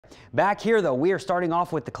Back here, though, we are starting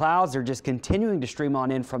off with the clouds. They're just continuing to stream on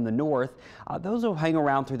in from the north. Those will hang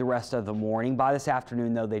around through the rest of the morning. By this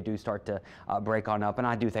afternoon, though, they do start to break on up, and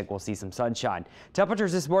I do think we'll see some sunshine.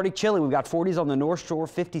 Temperatures this morning, chilly. We've got 40s on the North Shore,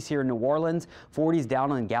 50s here in New Orleans, 40s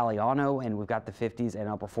down in Galliano, and we've got the 50s and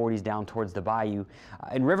upper 40s down towards the bayou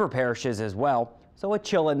and river parishes as well. So a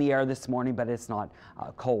chill in the air this morning, but it's not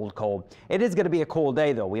cold. It is going to be a cool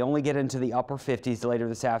day, though. We only get into the upper 50s later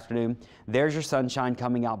this afternoon. There's your sunshine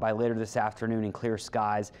coming out by later this afternoon and clear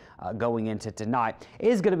skies going into tonight. It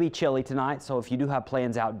is going to be chilly tonight, so if you do have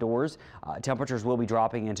plans outdoors, temperatures will be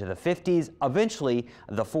dropping into the 50s, eventually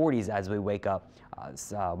the 40s as we wake up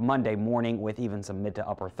Monday morning, with even some mid to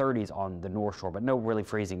upper 30s on the North Shore, but no really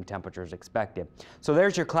freezing temperatures expected. So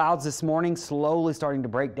there's your clouds this morning, slowly starting to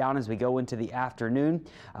break down as we go into the afternoon,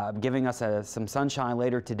 giving us some sunshine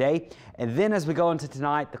later today. And then as we go into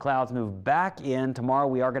tonight, the clouds move back in. Tomorrow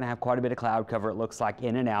we are going to have quite a bit of cloud cover, it looks like,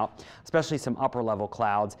 in and out, especially some upper level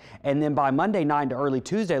clouds. And then by Monday night to early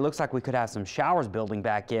Tuesday, it looks like we could have some showers building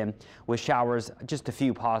back in, with showers just a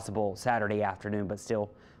few possible Saturday afternoon, but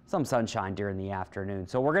still some sunshine during the afternoon.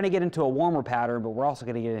 So we're going to get into a warmer pattern, but we're also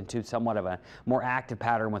going to get into somewhat of a more active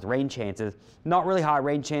pattern with rain chances. Not really high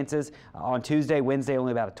rain chances on Tuesday, Wednesday,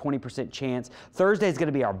 only about a 20% chance. Thursday is going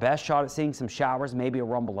to be our best shot at seeing some showers, maybe a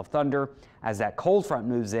rumble of thunder as that cold front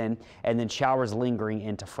moves in, and then showers lingering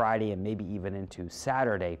into Friday and maybe even into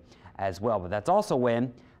Saturday as well. But that's also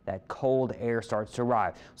when that cold air starts to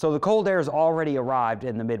arrive. So the cold air has already arrived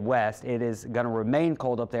in the Midwest. It is going to remain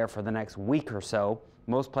cold up there for the next week or so.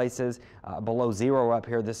 Most places below zero up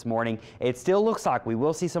here this morning. It still looks like we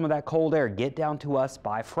will see some of that cold air get down to us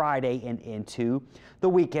by Friday and into the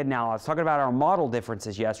weekend. Now, I was talking about our model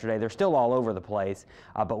differences yesterday. They're still all over the place,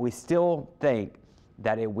 but we still think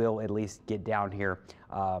that it will at least get down here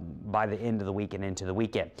by the end of the week and into the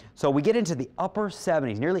weekend. So we get into the upper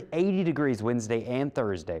 70s, nearly 80 degrees Wednesday and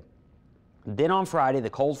Thursday. Then on Friday, the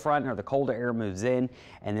cold front or the colder air moves in,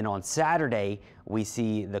 and then on Saturday, we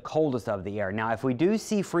see the coldest of the air. Now, if we do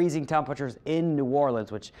see freezing temperatures in New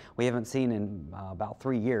Orleans, which we haven't seen in about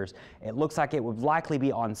 3 years, it looks like it would likely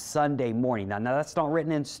be on Sunday morning. Now that's not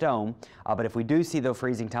written in stone, but if we do see those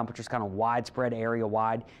freezing temperatures kind of widespread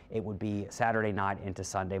area-wide, it would be Saturday night into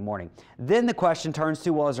Sunday morning. Then the question turns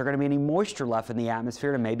to, well, is there going to be any moisture left in the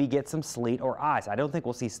atmosphere to maybe get some sleet or ice? I don't think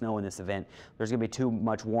we'll see snow in this event. There's going to be too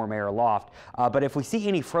much warm air aloft. But if we see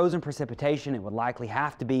any frozen precipitation, it would likely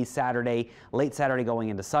have to be Saturday, late Saturday going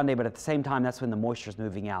into Sunday, but at the same time, that's when the moisture is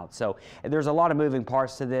moving out. So there's a lot of moving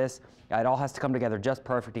parts to this. It all has to come together just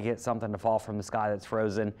perfect to get something to fall from the sky that's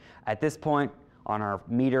frozen. At this point, on our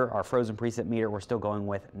meter, our frozen preset meter, we're still going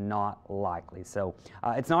with not likely. So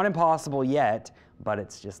it's not impossible yet, but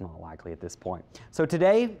it's just not likely at this point. So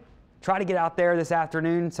today, try to get out there this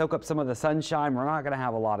afternoon, soak up some of the sunshine. We're not going to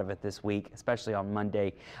have a lot of it this week, especially on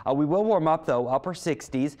Monday. We will warm up, though, upper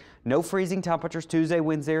 60s. No freezing temperatures Tuesday,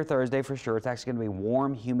 Wednesday, or Thursday for sure. It's actually going to be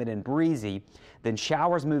warm, humid, and breezy. Then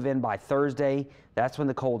showers move in by Thursday. That's when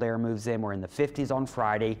the cold air moves in. We're in the 50s on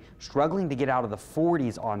Friday, struggling to get out of the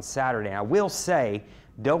 40s on Saturday. And I will say,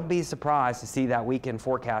 don't be surprised to see that weekend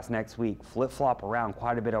forecast next week flip-flop around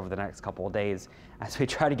quite a bit over the next couple of days as we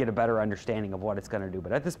try to get a better understanding of what it's going to do.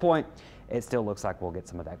 But at this point, it still looks like we'll get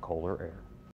some of that colder air.